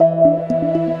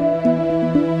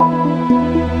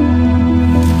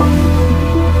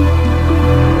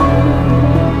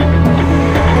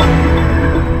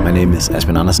name is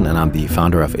Asbjørn Andersen and I'm the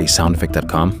founder of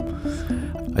asoundeffect.com.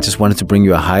 I just wanted to bring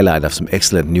you a highlight of some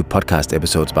excellent new podcast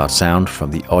episodes about sound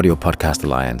from the Audio Podcast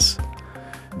Alliance.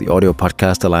 The Audio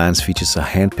Podcast Alliance features a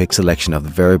hand-picked selection of the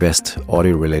very best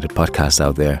audio-related podcasts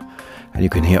out there, and you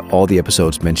can hear all the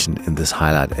episodes mentioned in this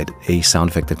highlight at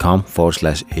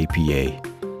asoundeffect.com/APA.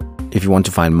 If you want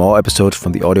to find more episodes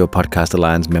from the Audio Podcast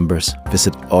Alliance members,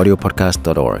 visit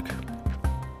audiopodcast.org.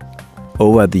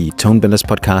 Over at the Tonebenders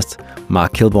podcast,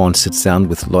 Mark Kilborn sits down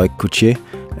with Loic Coutier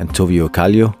and Tovio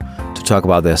Kallio to talk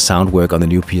about their sound work on the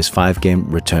new PS5 game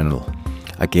Returnal,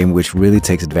 a game which really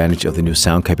takes advantage of the new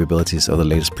sound capabilities of the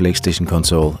latest PlayStation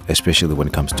console, especially when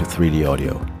it comes to 3D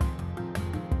audio.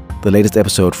 The latest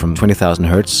episode from 20,000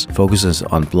 Hertz focuses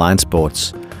on blind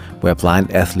sports, where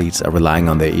blind athletes are relying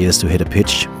on their ears to hit a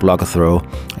pitch, block a throw,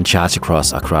 and charge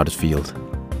across a crowded field.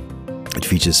 It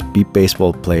features beep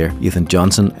baseball player Ethan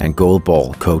Johnson and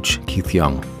goalball coach Keith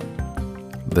Young.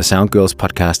 The Sound Girls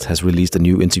podcast has released a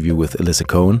new interview with Alyssa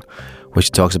Cohen, where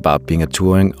she talks about being a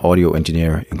touring audio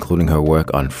engineer, including her work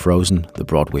on Frozen, the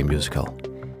Broadway musical.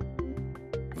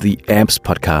 The Amps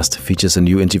podcast features a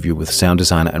new interview with sound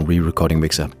designer and re-recording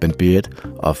mixer Ben Beard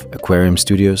of Aquarium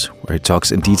Studios, where he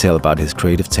talks in detail about his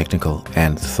creative, technical,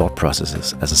 and thought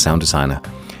processes as a sound designer,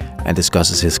 and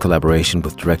discusses his collaboration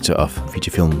with director of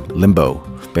feature film Limbo,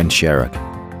 Ben Sharrock.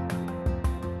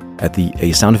 At the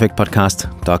A Sound Effect podcast,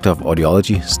 Doctor of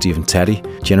Audiology Stephen Taddy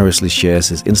generously shares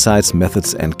his insights,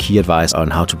 methods, and key advice on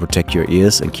how to protect your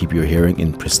ears and keep your hearing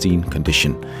in pristine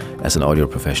condition as an audio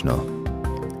professional.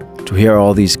 To hear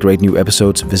all these great new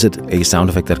episodes, visit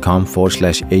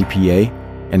asoundeffect.com/APA.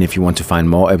 And if you want to find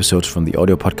more episodes from the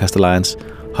Audio Podcast Alliance,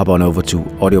 hop on over to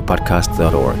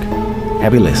audiopodcast.org.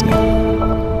 Happy listening.